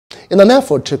In an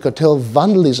effort to curtail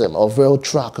vandalism of rail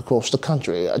track across the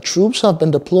country, troops have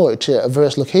been deployed to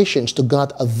various locations to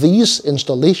guard these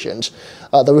installations.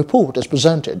 The report is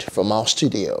presented from our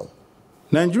studio.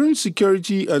 Nigerian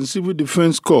Security and Civil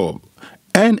Defense Corps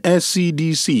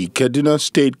NSCDC Kaduna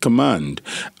State Command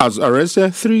has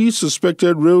arrested 3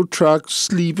 suspected rail track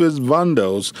sleepers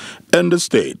vandals in the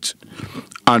state.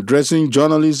 Addressing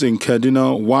journalists in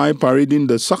Kaduna while parading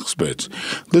the suspects,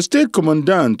 the state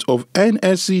commandant of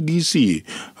NSCDC,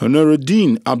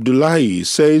 Honoruddin Abdullahi,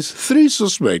 says 3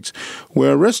 suspects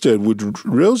were arrested with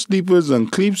rail sleepers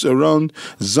and clips around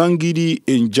Zangidi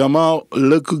in Jamal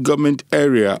local government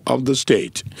area of the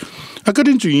state.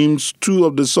 According to him, 2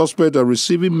 of the suspects are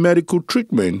receiving medical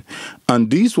treatment,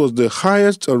 and this was the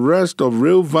highest arrest of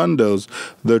rail vandals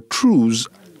the troops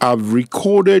have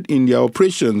recorded in their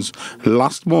operations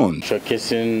last month.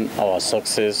 Showcasing our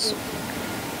success,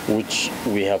 which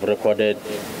we have recorded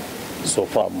so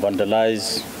far.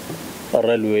 Vandalized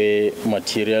railway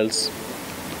materials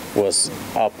was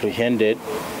apprehended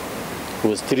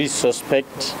with 3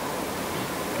 suspects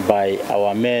by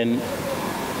our men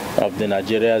of the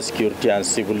Nigeria Security and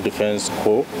Civil Defense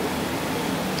Corps,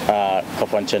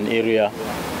 Kafanchan area.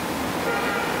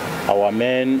 Our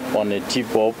men on a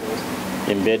tip-off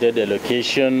embedded a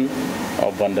location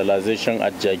of vandalization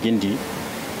at Jagindi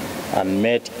and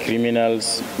met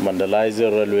criminals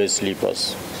vandalizing railway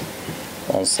sleepers.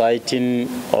 On sighting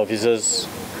officers,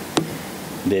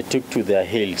 they took to their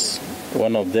heels.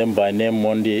 One of them, by name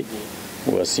Monday,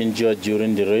 was injured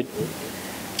during the raid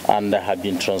and had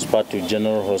been transferred to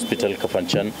General Hospital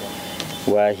Kafanchan,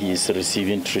 where he is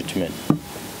receiving treatment.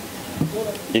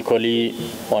 Equally,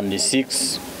 on the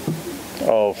 6th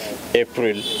of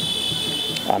April,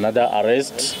 another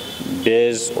arrest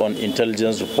based on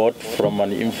intelligence report from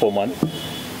an informant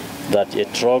that a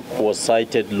truck was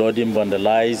sighted loading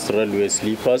vandalized railway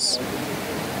sleepers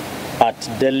at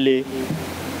Delhi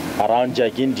around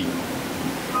Jagindi.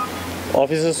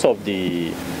 Officers of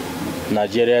the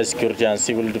Nigeria Security and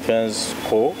Civil Defense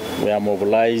Corps were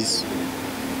mobilized.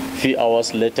 Few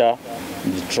hours later,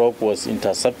 the truck was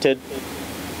intercepted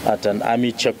at an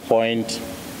army checkpoint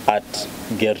at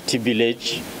Gerti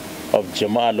village of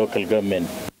Jamaa local government.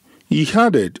 He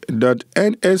added that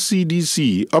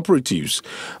NSCDC operatives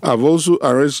have also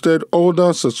arrested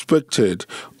others suspected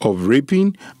of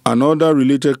raping and other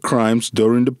related crimes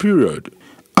during the period.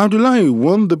 Abdullahi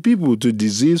warned the people to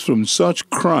desist from such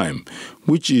crime,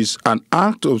 which is an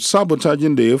act of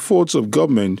sabotaging the efforts of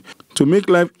government to make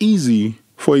life easy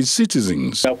for its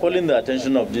citizens. We are calling the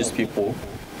attention of these people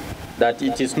that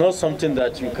it is not something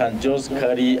that you can just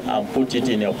carry and put it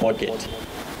in your pocket.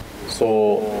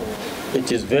 So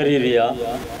it is very rare,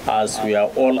 as we are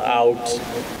all out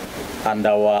and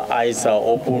our eyes are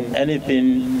open.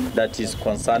 Anything that is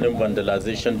concerning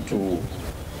vandalization to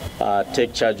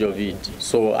take charge of it.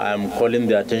 So I am calling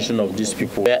the attention of these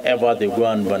people. Wherever they go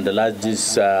and vandalize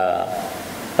these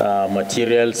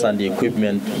materials and the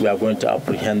equipment, we are going to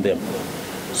apprehend them.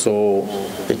 So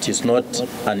it is not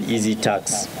an easy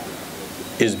task.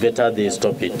 It's better they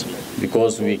stop it,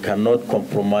 because we cannot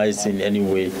compromise in any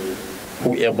way.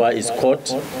 Whoever is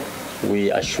caught, we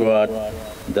assure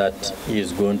that he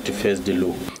is going to face the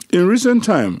law. In recent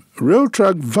time, rail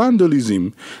track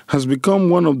vandalism has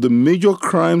become one of the major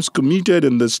crimes committed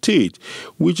in the state,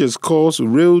 which has caused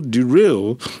rail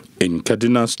derail in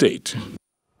Kaduna State.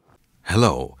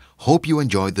 Hello, hope you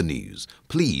enjoyed the news.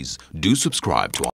 Please do subscribe to